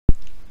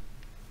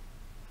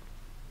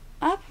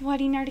up,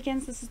 Whitey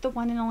Nerdigans? This is the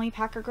one and only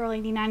Packer Girl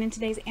 89, and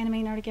today's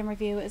anime Nerdigan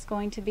review is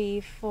going to be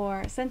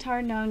for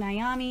Centaur no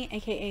Nayami,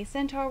 aka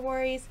Centaur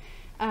Worries,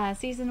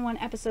 Season 1,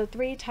 Episode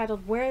 3,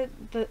 titled Where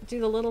Do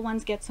the Little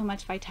Ones Get So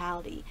Much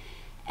Vitality?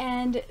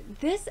 And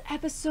this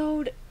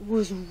episode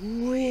was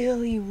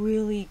really,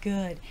 really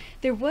good.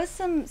 There was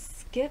some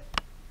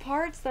skip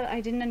parts that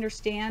I didn't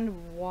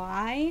understand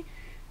why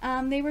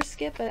they were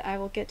skipped, but I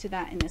will get to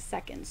that in a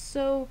second.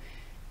 So,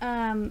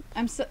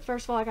 first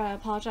of all, I gotta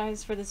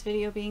apologize for this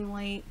video being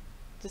late.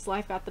 Just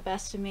life got the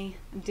best of me.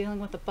 I'm dealing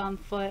with a bum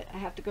foot. I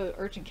have to go to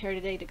urgent care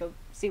today to go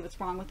see what's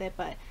wrong with it,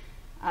 but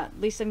at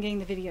least I'm getting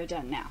the video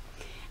done now.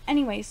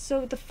 Anyway,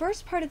 so the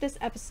first part of this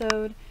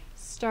episode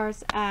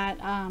starts at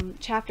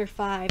chapter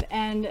 5,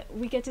 and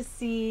we get to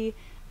see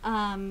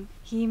Hime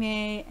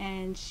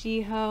and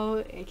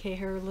Shiho, aka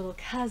her little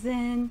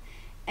cousin,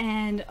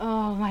 and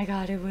oh my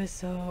god, it was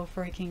so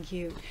freaking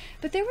cute.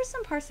 But there were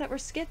some parts that were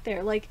skipped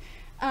there, like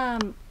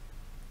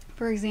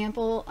for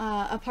example,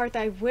 a part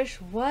that I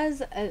wish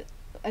was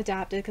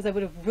adapted, because I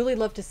would have really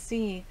loved to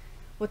see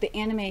what the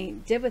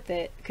anime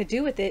could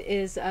do with it,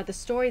 is the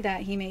story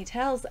that Hime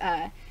tells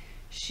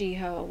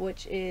Shiho,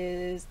 which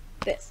is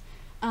this.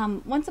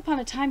 Once upon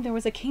a time there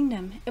was a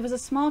kingdom. It was a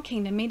small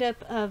kingdom made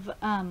up of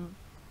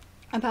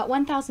about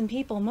 1,000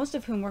 people, most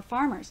of whom were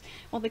farmers.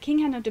 While the king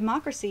had no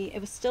democracy, it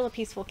was still a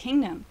peaceful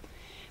kingdom.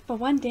 But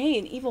one day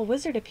an evil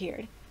wizard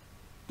appeared.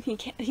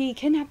 He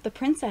kidnapped the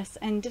princess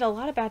and did a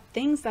lot of bad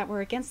things that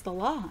were against the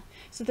law.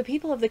 So the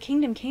people of the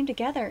kingdom came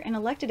together and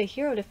elected a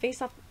hero to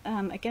face off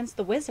against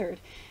the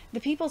wizard. The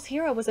people's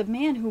hero was a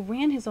man who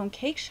ran his own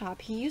cake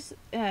shop. He used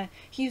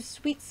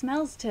sweet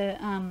smells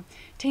to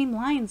tame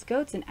lions,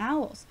 goats, and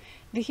owls.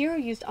 The hero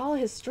used all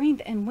his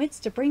strength and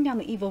wits to bring down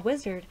the evil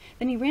wizard.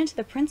 Then he ran to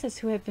the princess,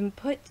 who had been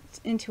put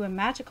into a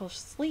magical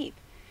sleep.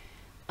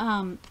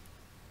 The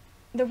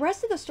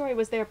rest of the story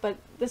was there, but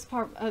this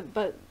part,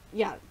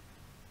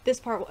 this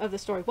part of the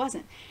story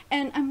wasn't.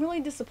 And I'm really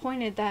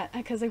disappointed that,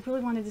 because I really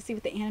wanted to see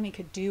what the anime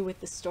could do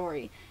with the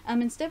story.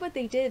 Instead what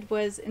they did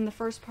was, in the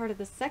first part of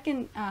the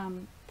second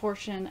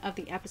portion of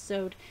the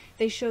episode,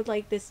 they showed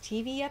like this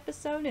TV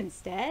episode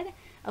instead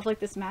of like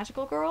this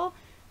magical girl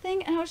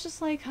thing, and I was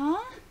just like,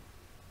 huh?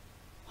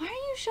 Why are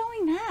you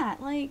showing that?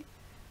 Like,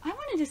 I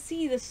wanted to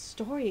see this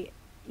story,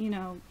 you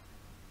know,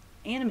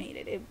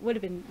 animated. It would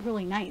have been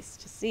really nice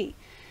to see.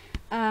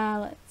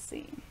 Let's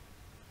see.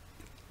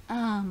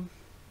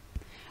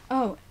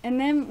 Oh, and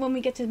then when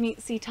we get to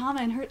see Tama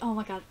and her, oh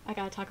my god, I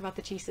gotta talk about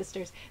the Chi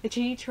sisters. The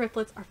Chi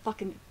triplets are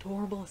fucking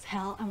adorable as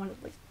hell. I want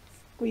to like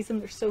squeeze them.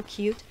 They're so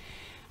cute.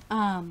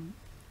 Let's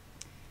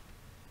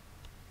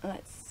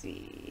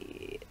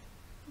see.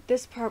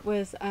 This part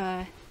was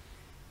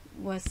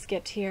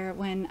skipped here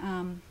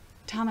when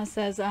Tama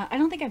says, I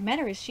don't think I've met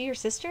her. Is she your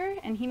sister?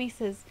 And Hime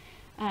says,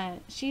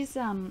 she's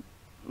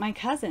my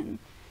cousin.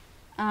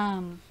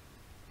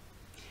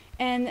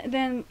 And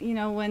then, you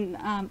know, when,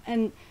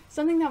 and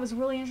something that was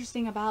really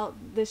interesting about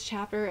this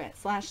chapter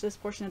 / this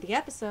portion of the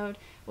episode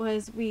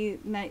was we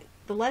met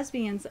the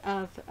lesbians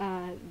of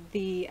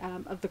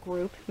the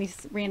group. We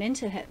ran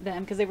into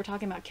them because they were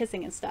talking about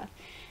kissing and stuff.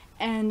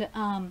 And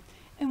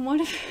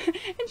one of,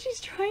 and she's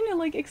trying to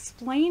like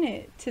explain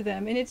it to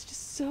them, and it's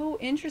just so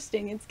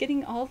interesting. It's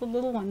getting all the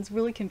little ones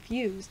really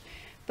confused.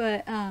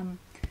 But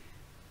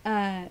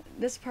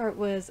this part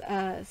was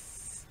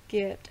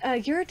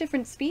you're a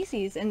different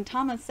species, and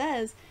Tama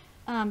says,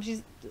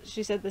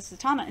 she said this is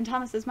Tama, and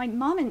Tama says, my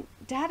mom and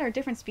dad are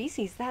different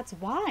species, that's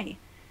why.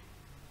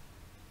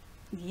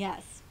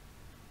 Yes,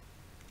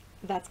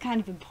 that's kind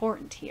of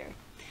important here.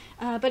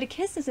 But a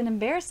kiss isn't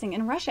embarrassing.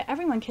 In Russia,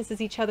 everyone kisses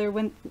each other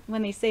when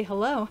they say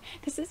hello.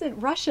 This isn't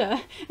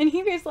Russia. And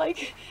he was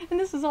like, and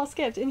this was all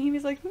skipped, and he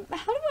was like,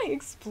 how do I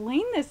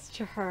explain this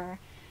to her?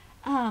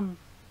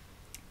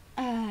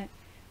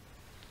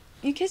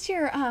 You kiss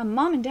your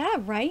mom and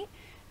dad, right?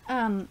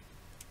 And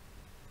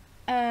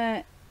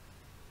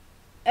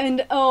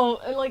oh,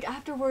 like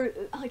after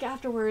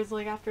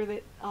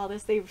all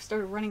this, they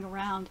started running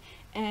around,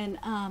 and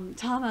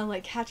Tama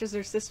like catches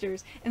her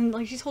sisters, and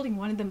like she's holding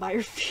one of them by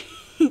her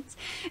feet,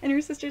 and her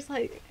sisters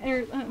like,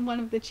 one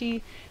of the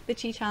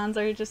Chi-chans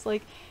are just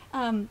like,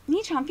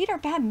 Ni-chan, feet are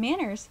bad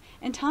manners.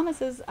 And Tama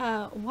says,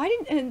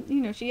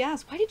 she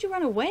asks, why did you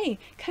run away?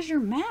 'Cause you're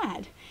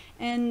mad.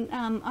 And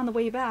on the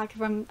way back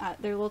from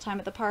their little time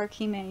at the park,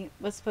 Hime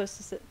was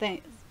supposed to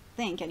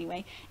think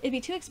anyway, it'd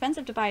be too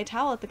expensive to buy a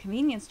towel at the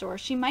convenience store.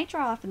 She might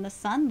dry off in the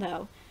sun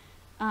though.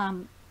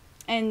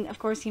 And of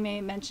course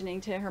Hime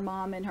mentioning to her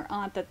mom and her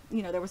aunt that,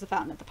 you know, there was a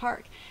fountain at the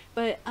park.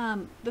 But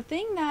the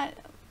thing that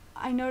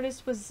I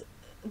noticed was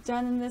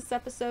done in this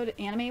episode,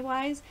 anime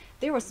wise,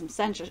 there was some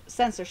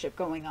censorship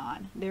going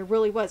on. There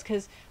really was,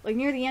 because like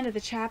near the end of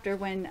the chapter,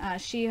 when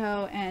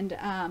Shiho and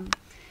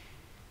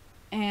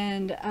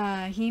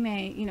Hime,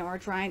 you know, are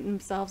drying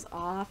themselves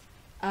off,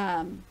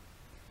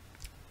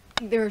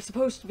 they're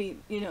supposed to be,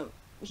 you know,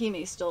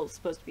 Hime's still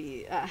supposed to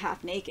be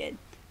half naked,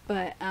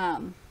 but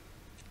the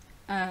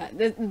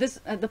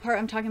part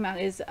I'm talking about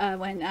is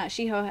when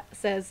Shiho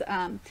says,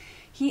 Hime,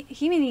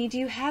 do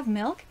you have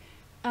milk?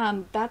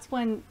 that's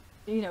when,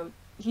 you know,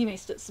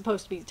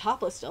 supposed to be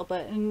topless still,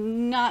 but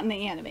not in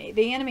the anime.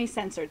 The anime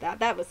censored that.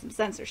 That was some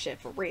censorship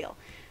for real.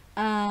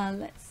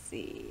 Let's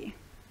see.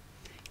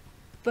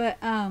 But,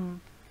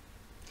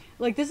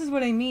 like, this is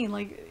what I mean.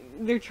 Like,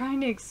 they're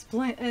trying to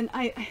explain, and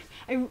I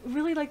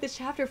really like this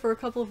chapter for a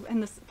couple of,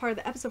 and this part of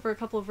the episode for a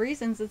couple of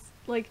reasons. It's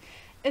like,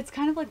 it's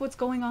kind of like what's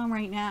going on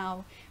right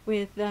now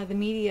with the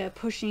media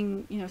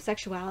pushing, you know,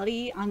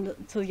 sexuality on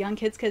to young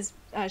kids, because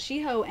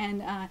Shiho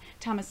and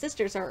Tama's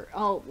sisters are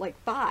all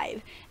like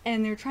 5,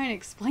 and they're trying to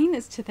explain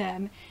this to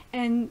them,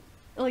 and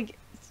like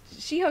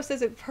Shiho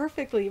says it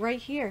perfectly right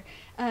here.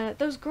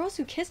 Those girls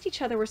who kissed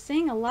each other were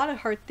saying a lot of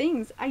hard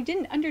things. I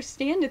didn't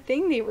understand a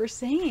thing they were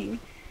saying.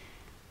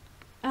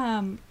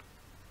 And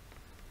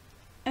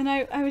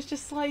I was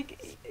just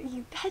like,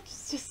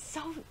 that's just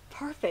so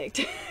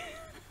perfect.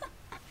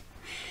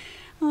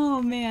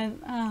 Oh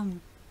man.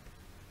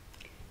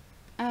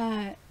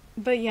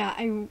 But yeah,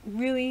 I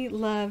really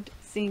loved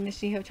seeing the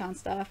Shiho-chan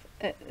stuff,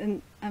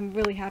 and I'm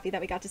really happy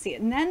that we got to see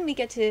it. And then we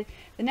get to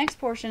the next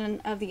portion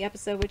of the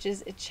episode, which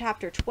is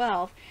chapter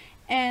 12,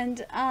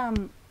 and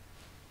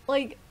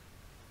like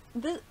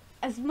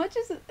as much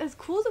as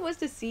cool as it was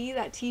to see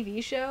that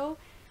TV show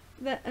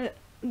that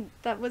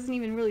that wasn't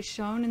even really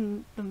shown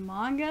in the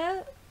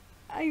manga,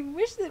 I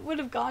wish it would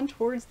have gone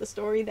towards the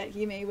story that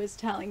Hime was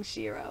telling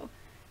Shiho,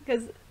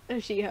 because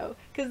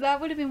that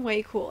would have been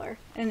way cooler,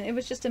 and it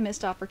was just a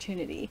missed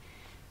opportunity.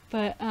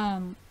 But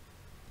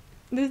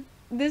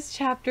this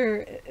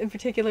chapter in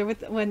particular,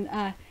 with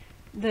when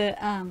the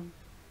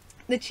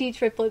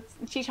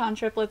Chi-chan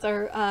triplets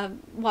are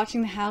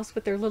watching the house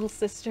with their little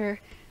sister,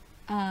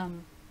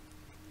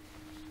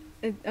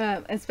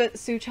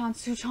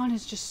 Su-chan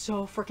is just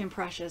so freaking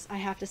precious. I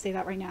have to say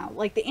that right now.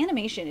 Like, the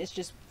animation is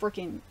just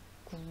freaking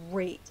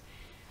great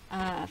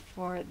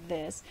for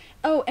this.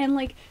 Oh, and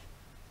like,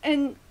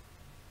 and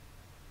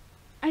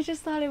I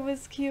just thought it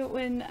was cute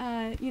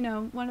when, you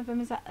know, one of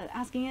them is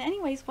asking,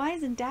 anyways, why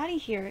isn't Daddy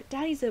here?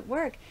 Daddy's at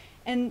work.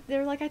 And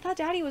they're like, I thought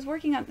Daddy was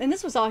working on, and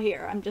this was all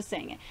here, I'm just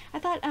saying it. I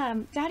thought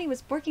Daddy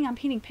was working on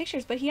painting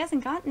pictures, but he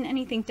hasn't gotten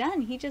anything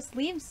done. He just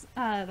leaves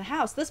the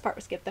house. This part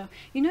was skipped, though.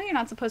 You know you're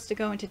not supposed to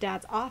go into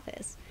Dad's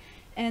office.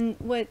 And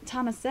what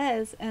Tama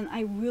says, and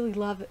I really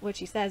love what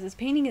she says, is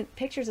painting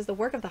pictures is the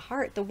work of the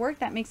heart. The work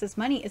that makes us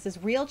money is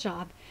his real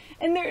job.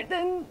 And they're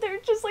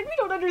just like, we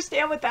don't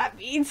understand what that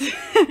means. And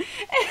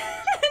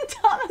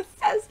Tama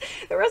says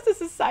the rest of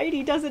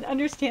society doesn't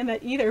understand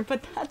that either,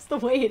 but that's the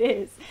way it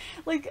is.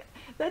 Like,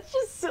 that's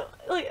just so,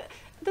 like,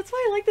 that's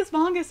why I like this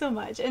manga so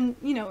much. And,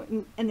 you know,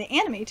 and the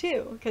anime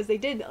too, because they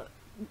did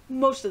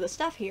most of the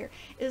stuff here,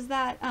 is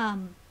that,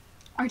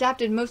 or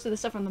adapted most of the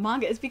stuff from the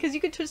manga, is because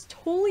you could just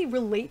totally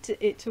relate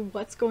to it, to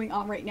what's going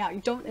on right now. You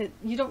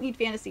don't need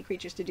fantasy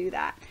creatures to do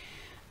that.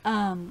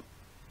 Let's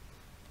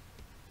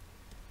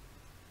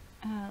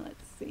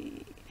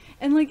see.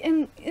 And like,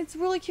 and it's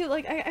really cute.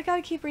 Like, I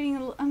gotta keep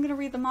reading. I'm gonna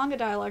read the manga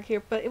dialogue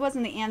here, but it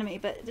wasn't the anime.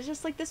 But it's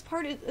just like, this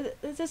part,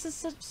 this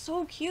is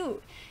so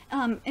cute.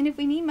 And if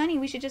we need money,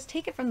 we should just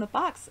take it from the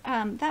box.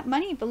 That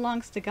money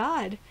belongs to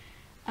God.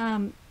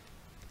 And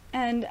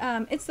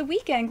it's the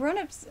weekend.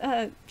 Grown-ups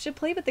should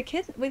play with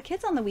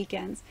kids on the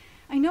weekends.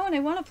 I know, and I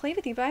want to play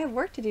with you, but I have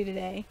work to do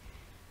today.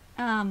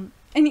 And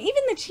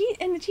even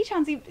the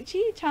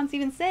Chi-chans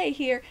even say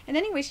here, and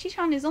anyways,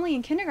 Chi-chan is only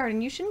in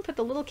kindergarten. You shouldn't put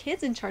the little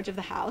kids in charge of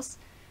the house.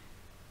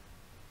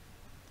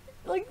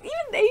 Like, even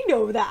they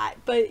know that.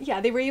 But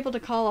yeah, they were able to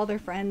call all their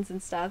friends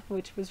and stuff,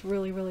 which was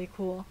really, really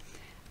cool.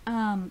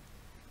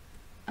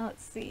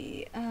 Let's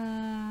see.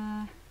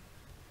 And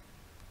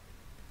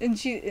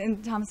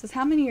Thomas says,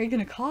 how many are you going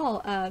to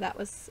call? That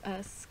was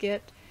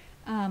skipped.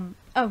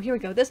 Oh, here we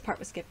go. This part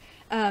was skipped.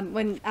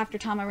 After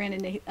Tama ran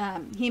into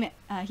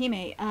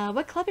Hime,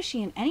 what club is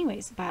she in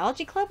anyways?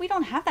 Biology club? We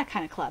don't have that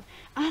kind of club.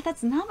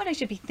 That's not what I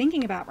should be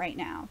thinking about right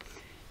now.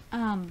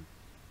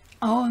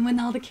 Oh, and when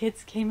all the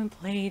kids came and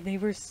played, they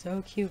were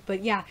so cute.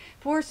 But yeah,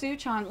 poor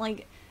Su-chan,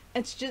 like,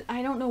 it's just,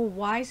 I don't know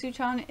why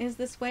Su-chan is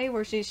this way,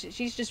 where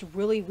she's just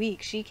really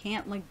weak. She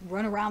can't, like,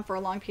 run around for a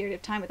long period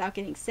of time without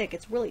getting sick.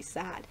 It's really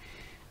sad.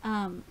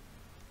 Let's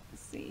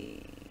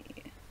see.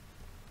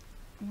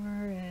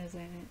 Where is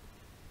it?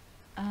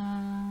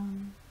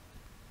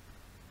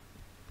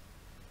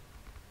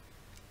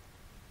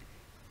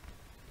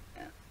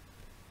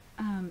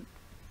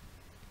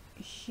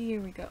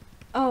 Here we go.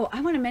 Oh,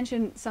 I want to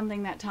mention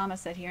something that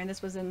Thomas said here, and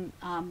this was in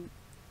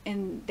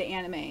the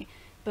anime,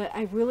 but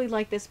I really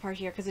like this part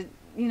here, because,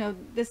 you know,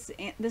 this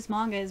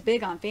manga is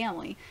big on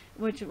family,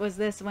 which was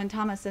this, when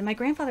Thomas said, my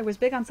grandfather was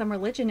big on some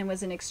religion and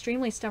was an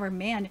extremely stubborn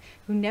man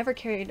who never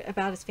cared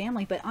about his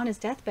family, but on his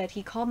deathbed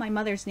he called my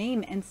mother's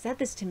name and said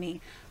this to me,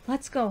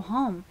 let's go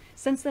home.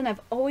 Since then I've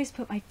always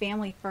put my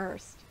family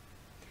first.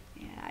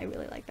 Yeah, I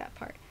really like that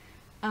part.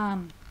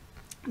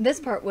 This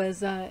part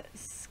was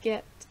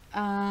skipped.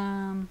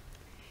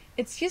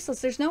 It's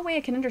useless. There's no way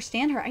I can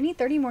understand her. I need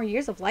 30 more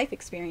years of life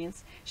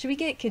experience. Should we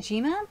get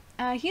Kojima?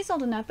 He's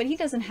old enough, but he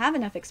doesn't have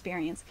enough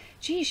experience.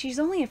 Gee, she's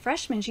only a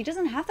freshman. She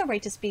doesn't have the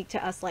right to speak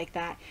to us like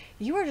that.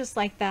 You were just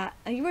like that.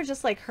 You were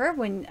just like her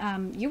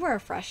when you were a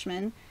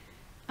freshman.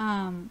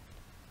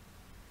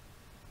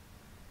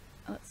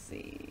 Let's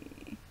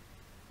see.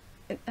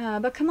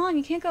 But come on,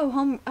 you can't go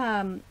home.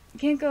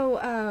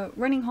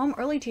 Running home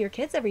early to your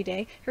kids every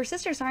day. Her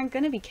sisters aren't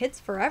going to be kids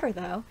forever,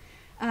 though.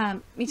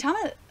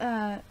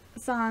 Mitama-san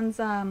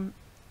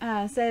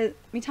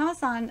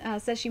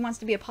says she wants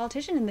to be a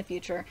politician in the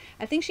future.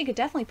 I think she could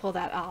definitely pull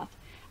that off.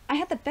 I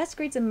had the best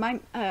grades in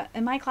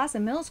my class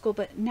in middle school,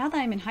 but now that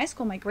I'm in high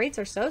school, my grades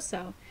are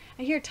so-so.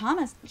 I hear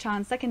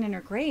Thomas-chan second in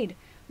her grade.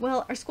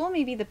 Well, our school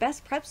may be the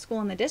best prep school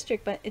in the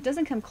district, but it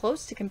doesn't come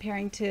close to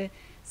comparing to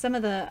some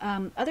of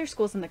the other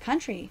schools in the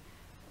country.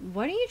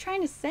 What are you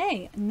trying to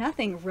say?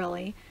 Nothing,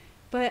 really.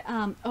 But,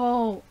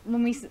 oh,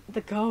 when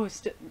the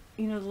ghost,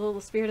 you know, the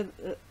little spirit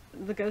of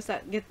the ghost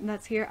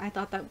that's here, I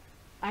thought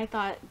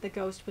the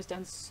ghost was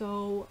done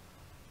so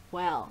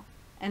well.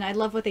 And I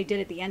love what they did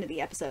at the end of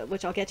the episode,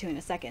 which I'll get to in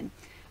a second.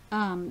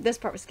 This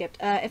part was skipped.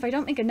 If I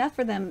don't make enough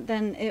for them,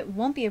 then it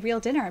won't be a real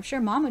dinner. I'm sure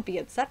Mom would be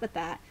upset with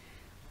that.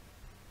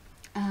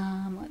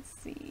 Let's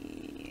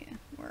see.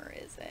 Where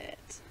is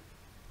it?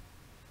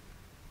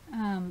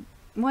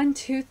 1,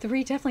 2,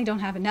 3 definitely don't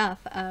have enough.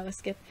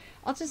 Skip.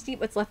 I'll just eat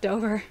what's left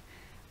over.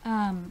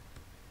 Where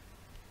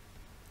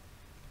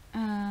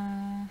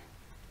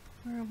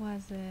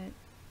was it?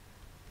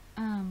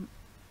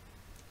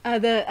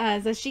 The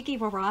Zashiki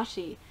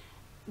Warashi.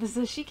 The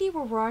Zashiki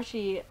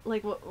Warashi,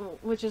 like,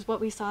 which is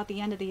what we saw at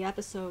the end of the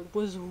episode,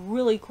 was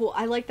really cool.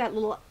 I like that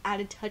little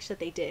added touch that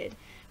they did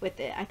with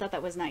it. I thought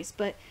that was nice.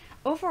 But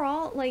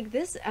overall, like,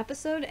 this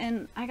episode,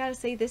 and I gotta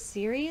say, this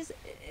series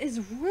is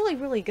really,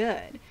 really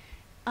good.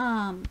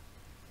 And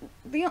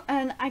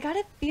I got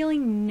a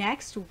feeling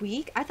next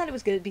week, I thought it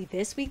was going to be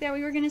this week that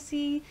we were going to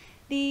see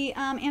the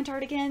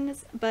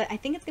Antarcticans, but I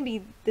think it's going to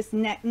be this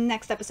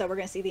next episode we're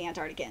going to see the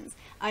Antarcticans.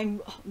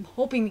 I'm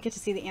hoping we get to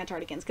see the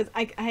Antarcticans, because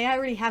I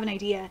already have an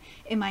idea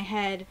in my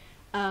head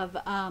of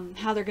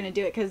how they're going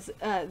to do it, because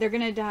they're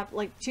going to have,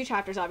 like, 2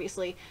 chapters,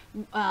 obviously.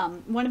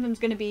 One of them is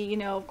going to be, you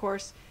know, of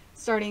course,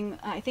 starting,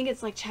 I think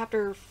it's like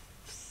chapter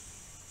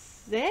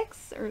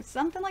 6 or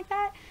something like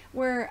that,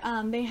 where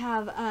they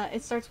have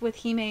it starts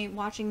with Hime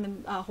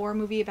watching the horror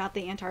movie about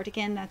the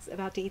Antarctican that's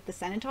about to eat the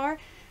Centaur.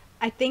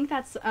 I think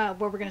that's where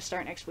we're going to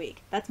start next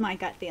week. That's my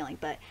gut feeling,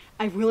 but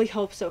I really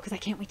hope so, because I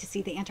can't wait to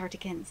see the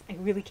Antarcticans. I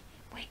really can't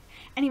wait.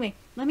 Anyway,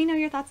 let me know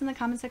your thoughts in the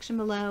comment section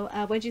below.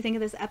 What did you think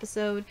of this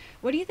episode?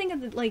 What do you think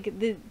of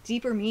the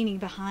deeper meaning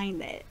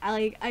behind it?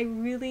 I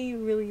really,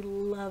 really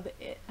love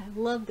it. I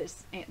love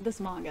this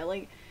manga.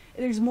 Like,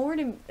 there's more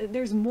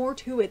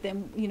to it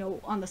than, you know,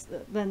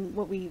 than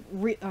what we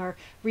read or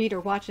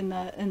watch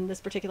in this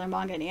particular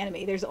manga and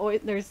anime. There's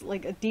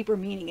like a deeper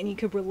meaning, and you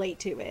could relate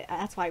to it.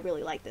 That's why I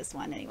really like this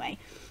one. Anyway,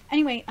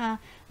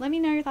 let me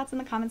know your thoughts in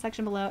the comment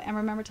section below, and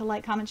remember to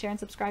like, comment, share, and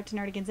subscribe to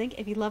Nerdigans Inc.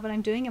 If you love what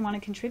I'm doing and want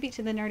to contribute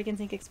to the Nerdigans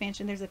Inc.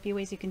 expansion, there's a few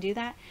ways you can do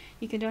that.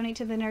 You can donate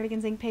to the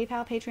Nerdigans Inc.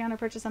 PayPal, Patreon, or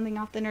purchase something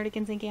off the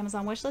Nerdigans Inc.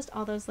 Amazon wishlist.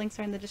 All those links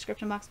are in the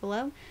description box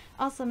below.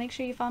 Also, make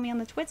sure you follow me on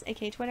the Twits,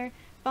 aka Twitter.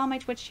 Follow my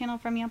Twitch channel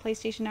from me on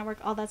PlayStation Network.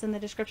 All that's in the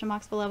description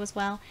box below as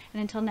well. And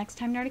until next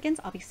time, Nerdigans,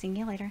 I'll be seeing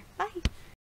you later. Bye!